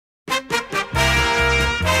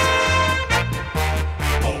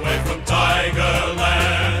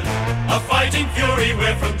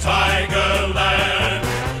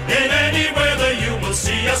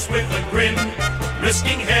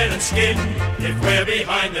risking head and skin. If we're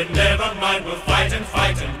behind, then never mind, we'll fight and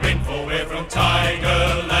win, for we're from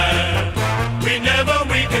Tigerland. We never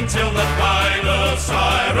weaken till the final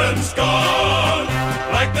siren's gone.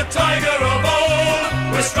 Like the tiger of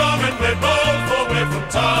old, we're strong and we're bold, for we're from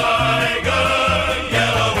Tiger,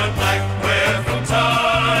 yellow and black, we're from Tigerland.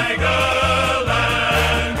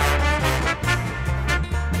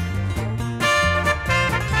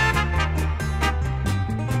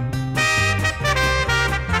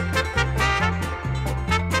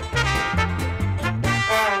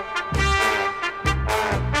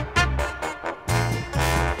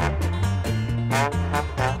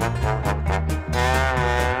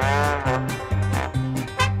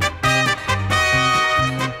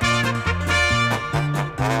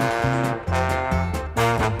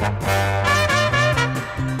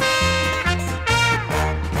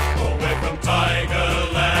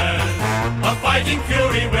 Fighting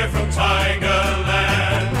fury, we're from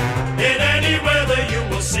Tigerland. In any weather you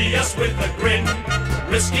will see us with a grin,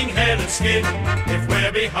 risking head and skin. If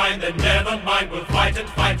we're behind, then never mind, we'll fight and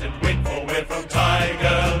win, for we're from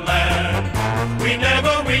Tigerland. We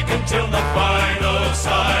never weaken till the final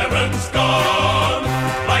siren's gone.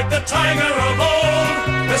 Like the tiger of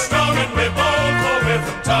old, we're strong and we're bold, for we're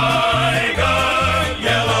from Tiger,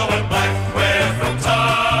 yellow and black, we're from Tigerland.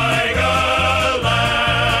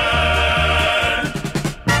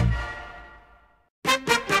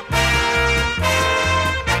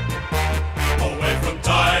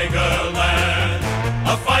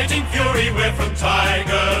 Fighting fury, we're from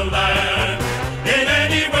Tigerland. In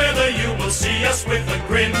any weather you will see us with a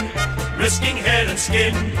grin, risking head and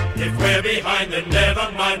skin. If we're behind, then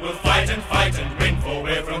never mind, we'll fight and win, for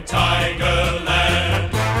we're from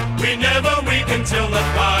Tigerland. We never weaken till the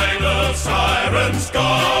final siren's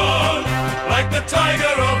gone. Like the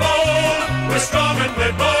tiger of old, we're strong and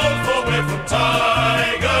we're bold, for we're from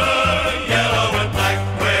Tiger, yellow and black,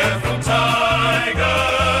 we're from Tigerland.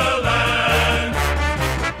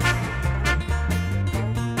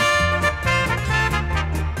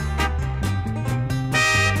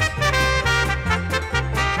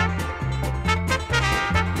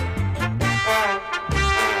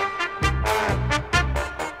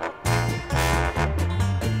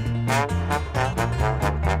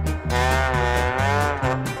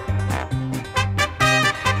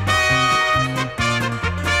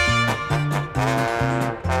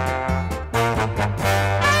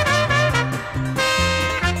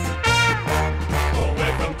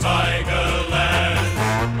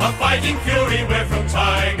 Fighting fury, we're from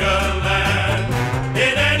Tigerland.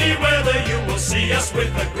 In any weather you will see us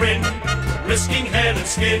with a grin, risking head and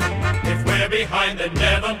skin. If we're behind, then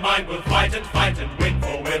never mind, we'll fight and win,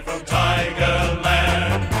 for we're from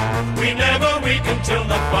Tigerland. We never weaken till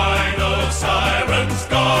the final siren's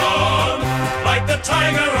gone. Like the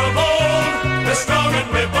tiger